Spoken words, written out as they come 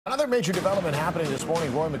Another major development happening this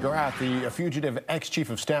morning. Roy McGrath, the fugitive ex-chief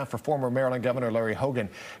of staff for former Maryland Governor Larry Hogan,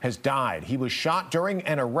 has died. He was shot during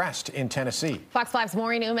an arrest in Tennessee. Fox 5's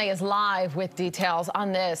Maureen Ume is live with details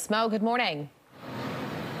on this. Mo, good morning.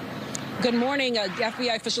 Good morning.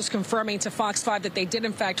 FBI officials confirming to Fox 5 that they did,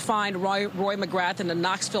 in fact, find Roy McGrath in the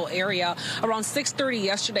Knoxville area. Around 6:30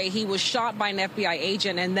 yesterday, he was shot by an FBI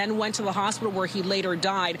agent and then went to the hospital where he later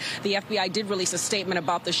died. The FBI did release a statement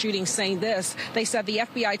about the shooting saying this. They said the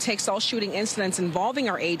FBI takes all shooting incidents involving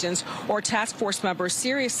our agents or task force members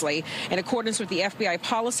seriously. In accordance with the FBI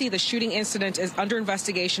policy, the shooting incident is under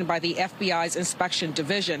investigation by the FBI's Inspection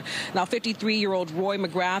Division. Now, 53-year-old Roy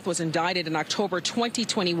McGrath was indicted in October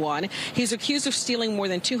 2021. He's accused of stealing more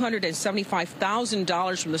than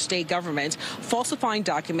 $275,000 from the state government, falsifying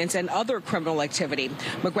documents, and other criminal activity.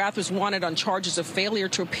 McGrath was wanted on charges of failure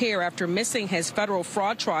to appear after missing his federal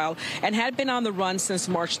fraud trial and had been on the run since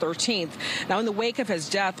March 13th. Now, in the wake of his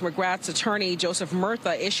death, McGrath's attorney, Joseph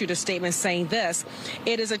Murtha, issued a statement saying this: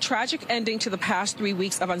 "It is a tragic ending to the past 3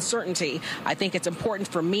 weeks of uncertainty. I think it's important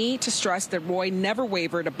for me to stress that Roy never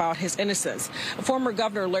wavered about his innocence." Former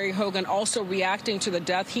Governor Larry Hogan also reacting to the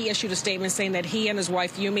death. He issued a statement saying that he and his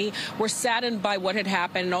wife Yumi were saddened by what had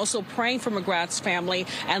happened and also praying for McGrath's family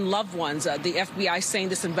and loved ones. The FBI saying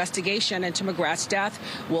this investigation into McGrath's death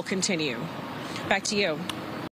will continue. Back to you.